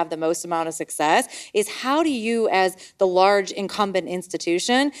going to have the most amount of success is how do you, as the large incumbent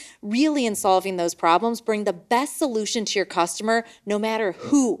institution, really in solving those problems, bring the best solution to your customer, no matter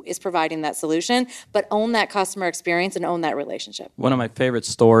who is providing that solution, but own that customer experience and own that relationship. One of my favorite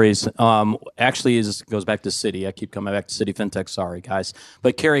stories actually goes back to Citi. I keep coming back to Citi FinTech, sorry guys.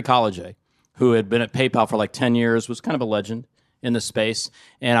 But Carrie College, who had been at PayPal for like 10 years, was kind of a legend in the space.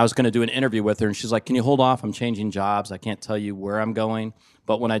 And I was going to do an interview with her, and she's like, can you hold off? I'm changing jobs. I can't tell you where I'm going.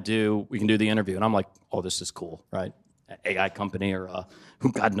 But when I do, we can do the interview. And I'm like, oh, this is cool, right? AI company or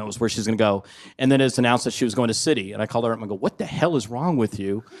who God knows where she's going to go. And then it's announced that she was going to Citi. And I called her up and I go, what the hell is wrong with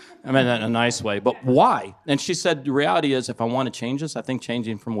you? I mean, in a nice way, but why? And she said, the reality is if I want to change this, I think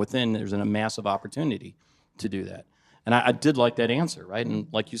changing from within, there's a massive opportunity to do that. And I did like that answer, right? And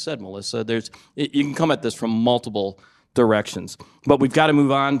like you said, Melissa, you can come at this from multiple directions. But we've got to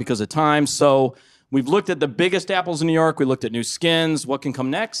move on because of time. So we've looked at the biggest apples in New York. We looked at new skins. What can come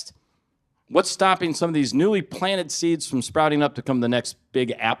next? What's stopping some of these newly planted seeds from sprouting up to become the next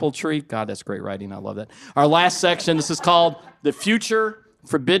big apple tree? God, that's great writing. I love that. Our last section, this is called The Future,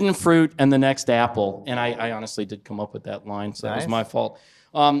 Forbidden Fruit, and the Next Apple. And I honestly did come up with that line, so that was my fault.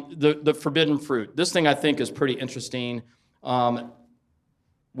 The forbidden fruit. This thing I think is pretty interesting.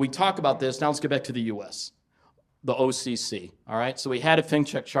 We talk about this. Now let's get back to the U.S., the OCC. All right, so we had a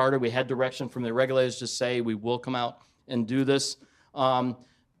FinTech charter. We had direction from the regulators to say we will come out and do this.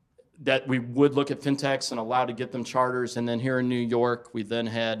 That we would look at fintechs and allow to get them charters. And then here in New York, we then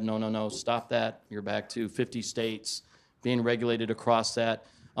had, no, stop that. You're back to 50 states being regulated across that.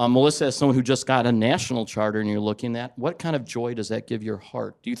 Melissa, as someone who just got a national charter and you're looking at, what kind of joy does that give your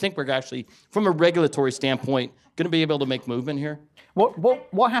heart? Do you think we're actually, from a regulatory standpoint, going to be able to make movement here?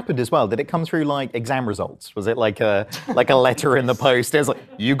 What happened as well? Did it come through like exam results? Was it like a letter in the post? It was like,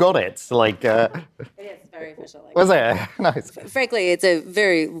 you got it. Like it is very official. Was it? Nice. Frankly, it's a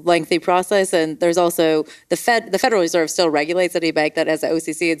very lengthy process, and there's also the Federal Reserve still regulates any bank that has the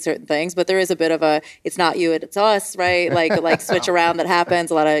OCC in certain things, but there is a bit of a it's not you, it's us, right? Like switch around that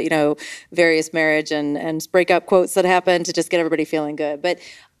happens. A lot of various marriage and breakup quotes that happen to just get everybody feeling good, but.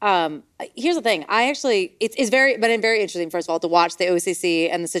 Here's the thing. It's very interesting, first of all, to watch the OCC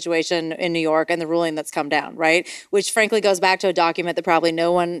and the situation in New York and the ruling that's come down, right? Which frankly goes back to a document that probably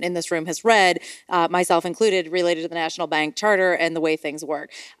no one in this room has read, myself included, related to the National Bank Charter and the way things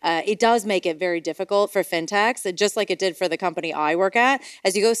work. It does make it very difficult for fintechs, just like it did for the company I work at,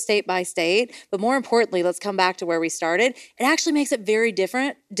 as you go state by state. But more importantly, let's come back to where we started. It actually makes it very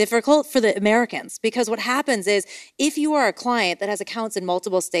difficult for the Americans, because what happens is if you are a client that has accounts in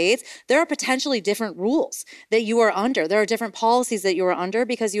multiple states, there are potentially different rules that you are under. There are different policies that you are under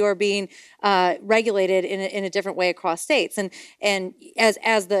because you are being regulated in a different way across states. And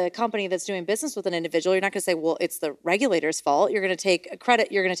as the company that's doing business with an individual, you're not going to say, well, it's the regulator's fault. You're going to take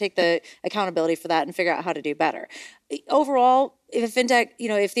credit. You're going to take the accountability for that and figure out how to do better. Overall, if a fintech,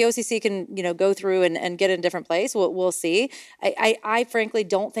 if the OCC can, go through and get in a different place, we'll see. I frankly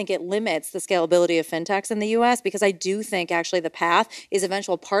don't think it limits the scalability of fintechs in the U.S. because I do think actually the path is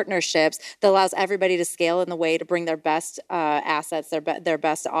eventual partnerships that allows everybody to scale in the way to bring their best assets, their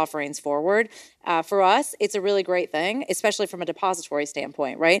best offerings forward. For us, it's a really great thing, especially from a depository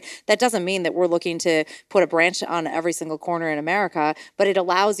standpoint, right? That doesn't mean that we're looking to put a branch on every single corner in America, but it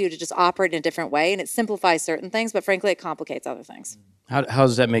allows you to just operate in a different way, and it simplifies certain things, but frankly, it complicates other things. How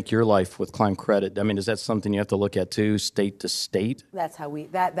does that make your life with Climb Credit? I mean, is that something you have to look at too, state to state? That's how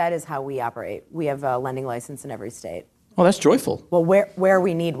that is how we operate. We have a lending license in every state. Oh, that's joyful. Well, where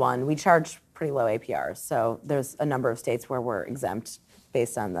we need one, we charge pretty low APRs. So there's a number of states where we're exempt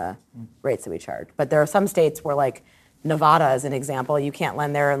based on the rates that we charge. But there are some states where, like Nevada as an example, you can't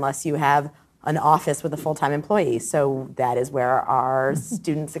lend there unless you have an office with a full-time employee. So that is where our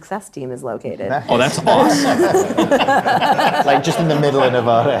student success team is located. Oh, that's awesome. Like just in the middle of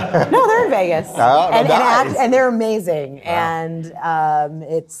Nevada. No, they're in Vegas. Oh, and they're amazing. Wow. And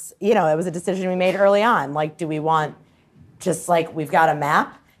it's, it was a decision we made early on. Like, do we want just like we've got a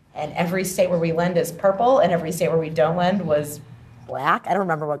map and every state where we lend is purple and every state where we don't lend was black. I don't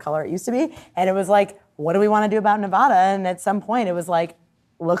remember what color it used to be. And it was like, what do we want to do about Nevada? And at some point it was like,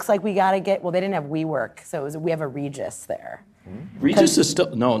 looks like we got to get, well, they didn't have WeWork, so we have a Regis there. Regis is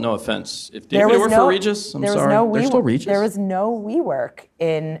still, no offense. If anybody work for Regis, I'm sorry. There's still Regis? There was no WeWork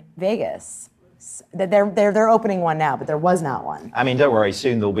in Vegas. They're opening one now, but there was not one. I mean, don't worry,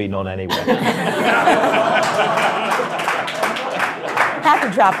 soon there'll be none anywhere. Have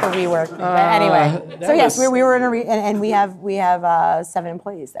to drop the WeWork. But anyway, so yes, we were in and we have 7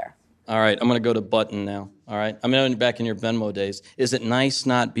 employees there. All right, I'm going to go to Button now. All right, I'm back in your Venmo days. Is it nice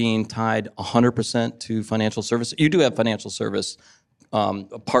not being tied 100% to financial service? You do have financial service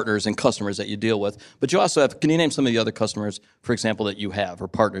partners and customers that you deal with, but you also have, can you name some of the other customers, for example, that you have or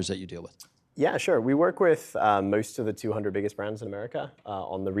partners that you deal with? Yeah, sure. We work with most of the 200 biggest brands in America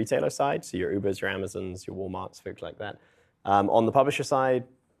on the retailer side, so your Ubers, your Amazons, your Walmarts, folks like that. On the publisher side,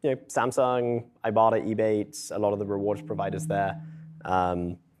 Samsung, Ibotta, Ebates, a lot of the rewards providers there.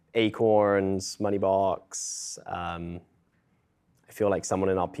 Acorns, Moneybox. I feel like someone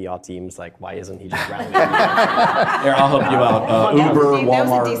in our PR team's like, why isn't he just rounding? Here, I'll help you out. Uber, Walmart. That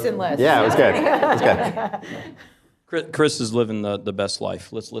was a decent list. Yeah, it was good. It was good. Chris is living the best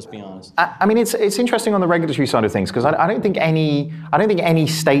life. Let's be honest. I mean, it's interesting on the regulatory side of things because I don't think any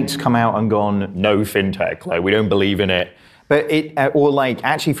states come out and gone no fintech. Like we don't believe in it. But or like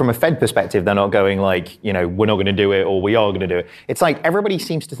actually from a Fed perspective, they're not going like, we're not going to do it or we are going to do it. It's like everybody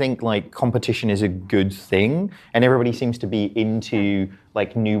seems to think like competition is a good thing, and everybody seems to be into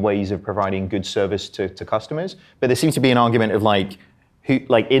like new ways of providing good service to customers. But there seems to be an argument of like, who,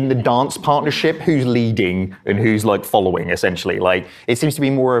 like in the dance partnership, who's leading and who's like following, essentially. Like it seems to be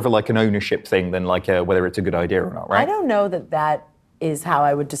more of like an ownership thing than like whether it's a good idea or not, right? I don't know that is how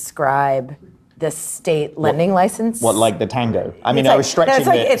I would describe the state lending license. What, like the tango? I mean, It's I was stretching it's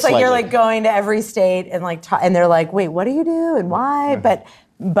like, it it's like you're slightly. like going to every state and like and they're like, wait, what do you do and why? But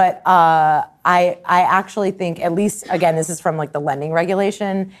I actually think, at least again, this is from like the lending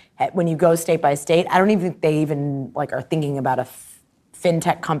regulation. When you go state by state, I don't even think they even like are thinking about a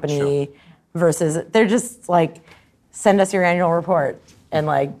fintech company versus they're just like, send us your annual report. And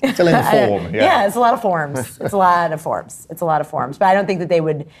like fill in the form. Yeah, it's a lot of forms. It's a lot of forms. But I don't think that they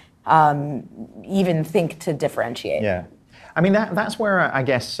would even think to differentiate. Yeah, I mean that's where I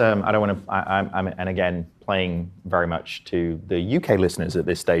guess I don't want to. I'm and again playing very much to the UK listeners at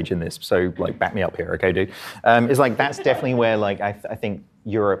this stage in this. So like back me up here, okay, dude. Is like that's definitely where like I think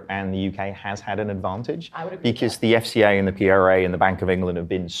Europe and the UK has had an advantage because the FCA and the PRA and the Bank of England have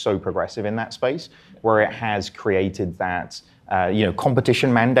been so progressive in that space, where it has created that.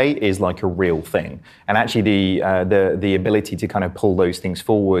 Competition mandate is like a real thing, and actually the ability to kind of pull those things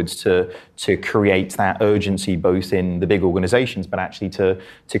forwards to create that urgency both in the big organizations, but actually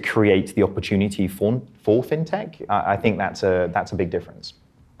to create the opportunity for fintech. I think that's a big difference.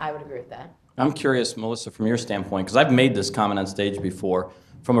 I would agree with that. I'm curious, Melissa, from your standpoint, because I've made this comment on stage before.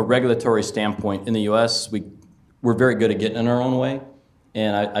 From a regulatory standpoint, in the U.S., we're very good at getting in our own way,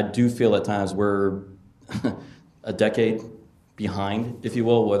 and I do feel at times we're a decade behind, if you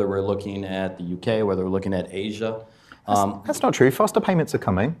will, whether we're looking at the UK, whether we're looking at Asia. That's not true. Faster payments are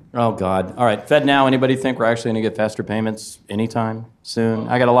coming. Oh, God. All right. FedNow, anybody think we're actually going to get faster payments anytime soon?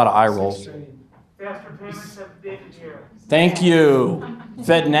 I got a lot of eye rolls. Faster payments have been here. Thank you.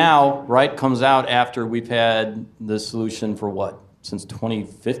 FedNow, right, comes out after we've had the solution for what? Since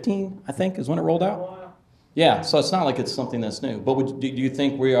 2015, I think, is when it rolled out? Yeah, so it's not like it's something that's new. But do you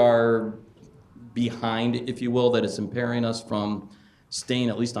think we are behind, if you will, that it's impairing us from staying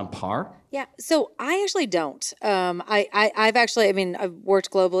at least on par? Yeah, so I actually don't. I've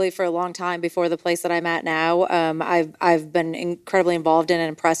worked globally for a long time before the place that I'm at now. I've been incredibly involved in and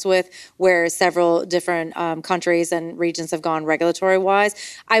impressed with where several different countries and regions have gone regulatory-wise.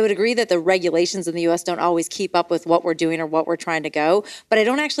 I would agree that the regulations in the U.S. don't always keep up with what we're doing or what we're trying to go, but I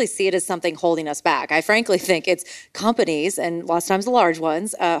don't actually see it as something holding us back. I frankly think it's companies, and lots of times the large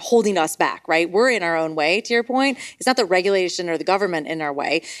ones, holding us back, right? We're in our own way, to your point. It's not the regulation or the government in our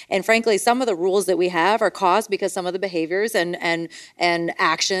way. And frankly, some of the rules that we have are caused because some of the behaviors and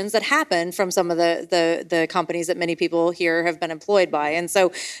actions that happen from some of the companies that many people here have been employed by. And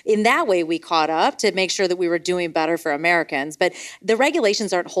so in that way, we caught up to make sure that we were doing better for Americans. But the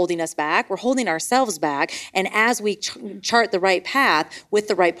regulations aren't holding us back. We're holding ourselves back. And as we chart the right path with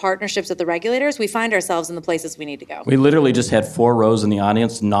the right partnerships with the regulators, we find ourselves in the places we need to go. We literally just had 4 rows in the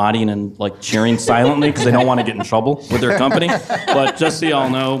audience nodding and like cheering silently because they don't want to get in trouble with their company. But just so y'all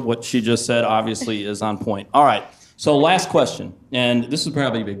know, what she just said obviously is on point. All right, so last question, and this is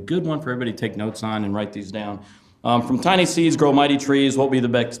probably a good one for everybody to take notes on and write these down. From tiny seeds grow mighty trees, what will be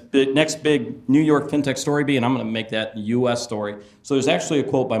the next big New York fintech story be? And I'm going to make that a U.S. story. So there's actually a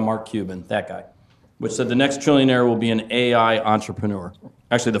quote by Mark Cuban, that guy, which said the next trillionaire will be an AI entrepreneur.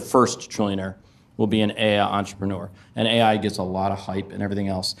 Actually, the first trillionaire will be an AI entrepreneur. And AI gets a lot of hype and everything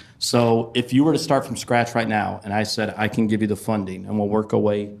else. So if you were to start from scratch right now, and I said, I can give you the funding, and we'll work our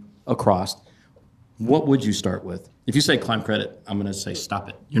way across, what would you start with? If you say Climb Credit, I'm going to say stop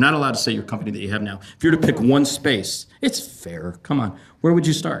it. You're not allowed to say your company that you have now. If you were to pick one space, it's fair. Come on. Where would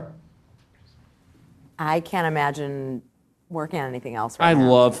you start? I can't imagine working on anything else right I now.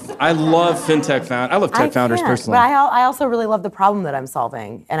 love fintech founders. I love tech founders can't, personally. But I also really love the problem that I'm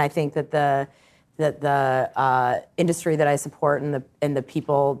solving, and I think that the industry that I support and the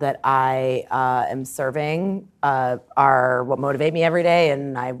people that I am serving are what motivate me every day,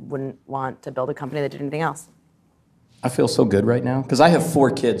 and I wouldn't want to build a company that did anything else. I feel so good right now because I have 4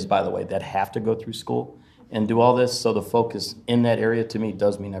 kids, by the way, that have to go through school and do all this. So the focus in that area to me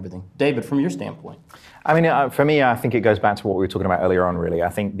does mean everything. David, from your standpoint. I mean, for me, I think it goes back to what we were talking about earlier on, really. I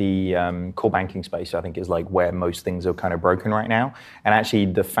think the core banking space, I think, is like where most things are kind of broken right now. And actually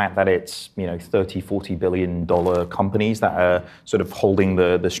the fact that it's, $30, $40 billion companies that are sort of holding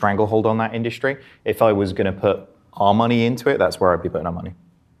the stranglehold on that industry. If I was going to put our money into it, that's where I'd be putting our money.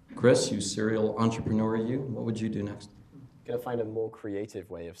 Chris, you serial entrepreneur, what would you do next? Gonna find a more creative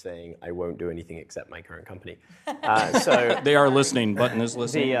way of saying I won't do anything except my current company. They are listening. Button is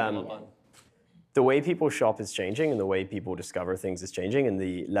listening. The way people shop is changing, and the way people discover things is changing, and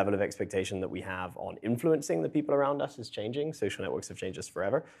the level of expectation that we have on influencing the people around us is changing. Social networks have changed us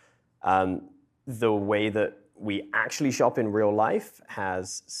forever. The way that we actually shop in real life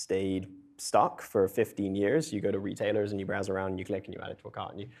has stayed stuck for 15 years. You go to retailers and you browse around and you click and you add it to a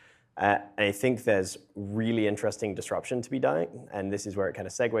cart. And I think there's really interesting disruption to be done, and this is where it kind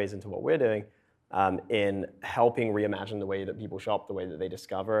of segues into what we're doing. In helping reimagine the way that people shop, the way that they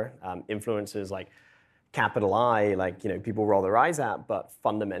discover. Influencers like capital I, people roll their eyes at, but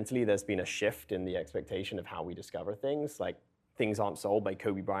fundamentally there's been a shift in the expectation of how we discover things. Like, things aren't sold by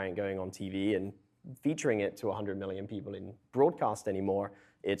Kobe Bryant going on TV and featuring it to 100 million people in broadcast anymore.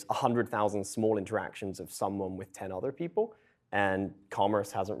 It's 100,000 small interactions of someone with 10 other people, and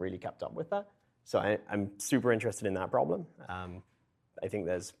commerce hasn't really kept up with that. So I'm super interested in that problem. I think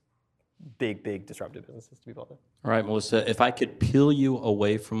there's big disruptive businesses to be built there. All right, Melissa, if I could peel you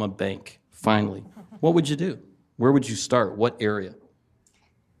away from a bank, finally, what would you do? Where would you start? What area?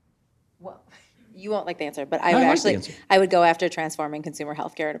 Well, you won't like the answer, but I would go after transforming consumer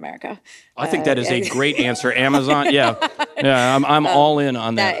healthcare in America. I think that is a great answer. Amazon, yeah, I'm all in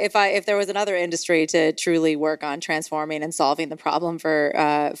on that. If there was another industry to truly work on transforming and solving the problem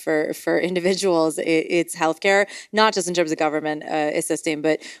for individuals, it's healthcare. Not just in terms of government assisting,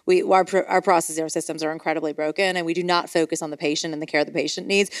 but our processes, our systems are incredibly broken, and we do not focus on the patient and the care the patient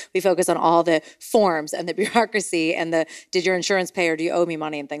needs. We focus on all the forms and the bureaucracy and the did your insurance pay or do you owe me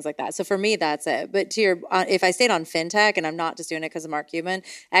money and things like that. So for me, that's it. But if I stayed on fintech, and I'm not just doing it because of Mark Cuban,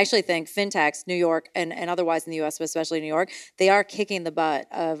 I actually think fintechs, New York and otherwise in the U.S., but especially New York, they are kicking the butt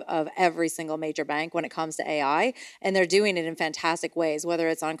of every single major bank when it comes to AI, and they're doing it in fantastic ways, whether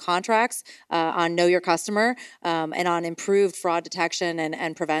it's on contracts, on Know Your Customer, and on improved fraud detection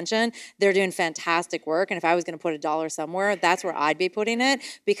and prevention. They're doing fantastic work, and if I was going to put $1 somewhere, that's where I'd be putting it,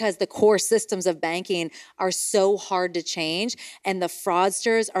 because the core systems of banking are so hard to change, and the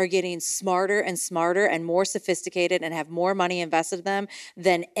fraudsters are getting smarter and more sophisticated and have more money invested in them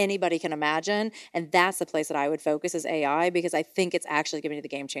than anybody can imagine. And that's the place that I would focus is AI, because I think it's actually going to be the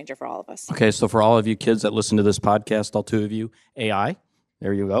game changer for all of us. Okay, so for all of you kids that listen to this podcast, all two of you, AI,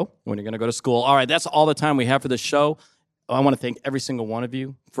 there you go, when you're going to go to school. All right, that's all the time we have for this show. I want to thank every single one of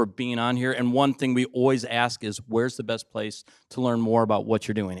you for being on here. And one thing we always ask is, where's the best place to learn more about what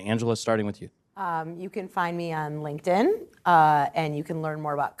you're doing? Angela, starting with you. You can find me on LinkedIn, and you can learn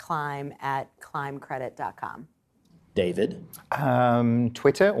more about Climb at climbcredit.com. David?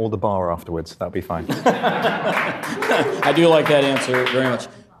 Twitter or the bar afterwards. That'll be fine. I do like that answer very much.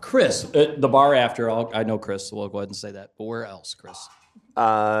 Chris, the bar after, I know Chris, so we'll go ahead and say that. But where else, Chris?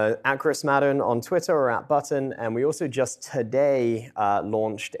 At Chris Madden on Twitter or at Button. And we also just today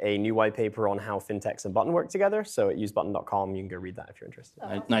launched a new white paper on how fintechs and Button work together. So at usebutton.com, you can go read that if you're interested.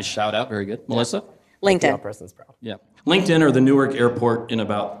 Nice shout out. Very good. Melissa? LinkedIn. Our person's proud. Yeah. LinkedIn or the Newark Airport in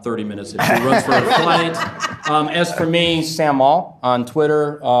about 30 minutes if she runs for a flight. As for me, Sam Mall on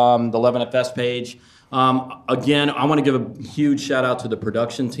Twitter, the 11FS page. Again, I want to give a huge shout out to the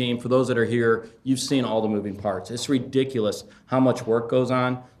production team. For those that are here, you've seen all the moving parts. It's ridiculous how much work goes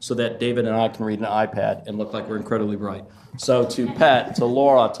on so that David and I can read an iPad and look like we're incredibly bright. So to Pet, to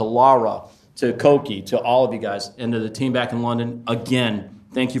Laura, to Lara, to Koki, to all of you guys, and to the team back in London, again,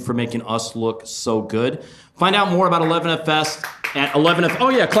 thank you for making us look so good. Find out more about 11FS at 11F. Oh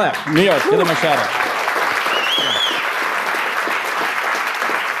yeah, clap. New York, give them a shout out.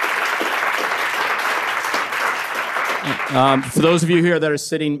 For those of you here that are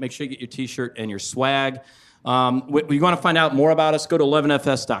sitting, make sure you get your t-shirt and your swag. You want to find out more about us, go to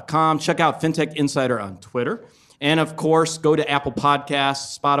 11fs.com. Check out FinTech Insider on Twitter. And of course, go to Apple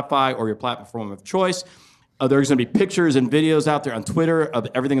Podcasts, Spotify, or your platform of choice. There's going to be pictures and videos out there on Twitter of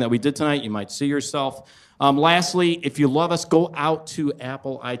everything that we did tonight. You might see yourself. Lastly, if you love us, go out to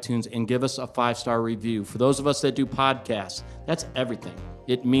Apple iTunes and give us a 5-star review. For those of us that do podcasts, that's everything.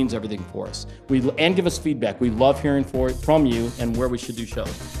 It means everything for us. And give us feedback. We love hearing from you and where we should do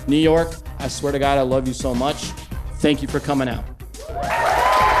shows. New York, I swear to God, I love you so much. Thank you for coming out.